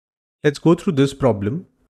Let's go through this problem,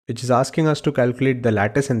 which is asking us to calculate the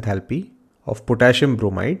lattice enthalpy of potassium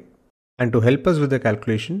bromide. And to help us with the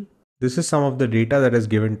calculation, this is some of the data that is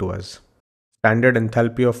given to us. Standard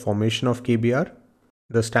enthalpy of formation of KBr,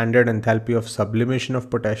 the standard enthalpy of sublimation of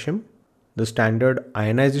potassium, the standard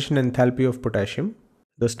ionization enthalpy of potassium,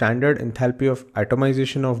 the standard enthalpy of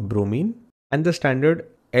atomization of bromine, and the standard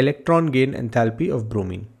electron gain enthalpy of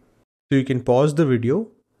bromine. So you can pause the video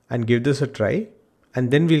and give this a try,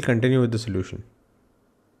 and then we'll continue with the solution.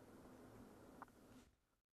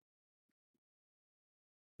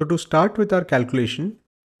 So to start with our calculation,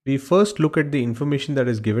 we first look at the information that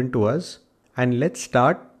is given to us, and let's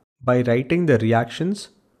start by writing the reactions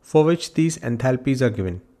for which these enthalpies are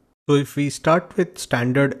given. So if we start with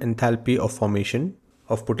standard enthalpy of formation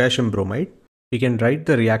of potassium bromide, we can write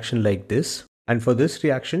the reaction like this, and for this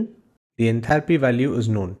reaction, the enthalpy value is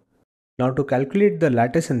known. Now to calculate the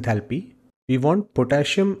lattice enthalpy, we want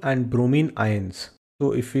potassium and bromine ions.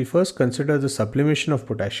 So if we first consider the sublimation of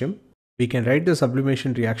potassium, we can write the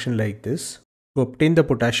sublimation reaction like this to obtain the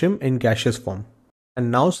potassium in gaseous form.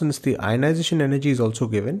 And now since the ionization energy is also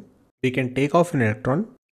given, we can take off an electron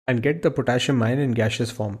and get the potassium ion in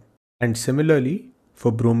gaseous form. And similarly,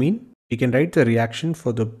 for bromine, we can write the reaction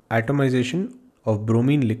for the atomization of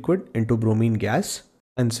bromine liquid into bromine gas.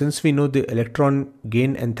 And since we know the electron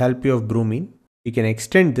gain enthalpy of bromine, we can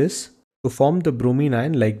extend this to form the bromine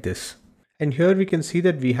ion like this. And here we can see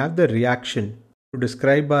that we have the reaction to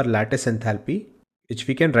describe our lattice enthalpy, which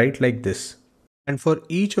we can write like this. And for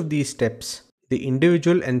each of these steps, the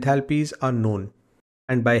individual enthalpies are known.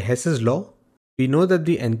 And by Hess's law, we know that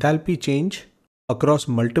the enthalpy change across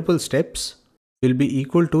multiple steps will be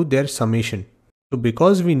equal to their summation. So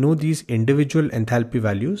because we know these individual enthalpy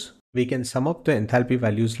values, we can sum up the enthalpy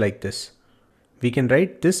values like this. We can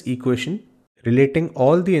write this equation relating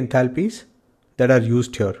all the enthalpies that are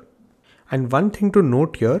used here. And one thing to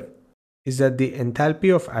note here is that the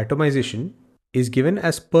enthalpy of atomization is given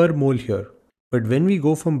as per mole here. But when we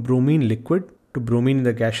go from bromine liquid to bromine in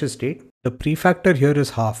the gaseous state, the prefactor here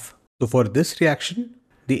is half. So for this reaction,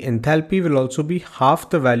 the enthalpy will also be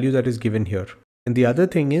half the value that is given here. And the other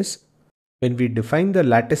thing is, when we define the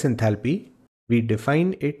lattice enthalpy, we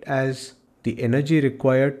define it as the energy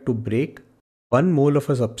required to break 1 mole of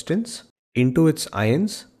a substance into its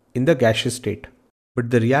ions in the gaseous state.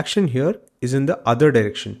 But the reaction here is in the other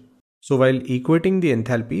direction. So while equating the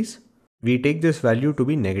enthalpies, we take this value to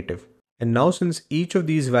be negative. And now since each of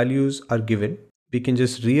these values are given, we can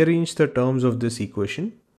just rearrange the terms of this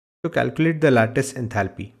equation to calculate the lattice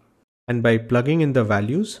enthalpy. And by plugging in the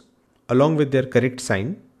values along with their correct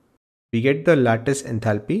sign, we get the lattice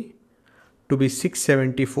enthalpy to be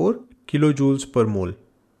 674 kilojoules per mole.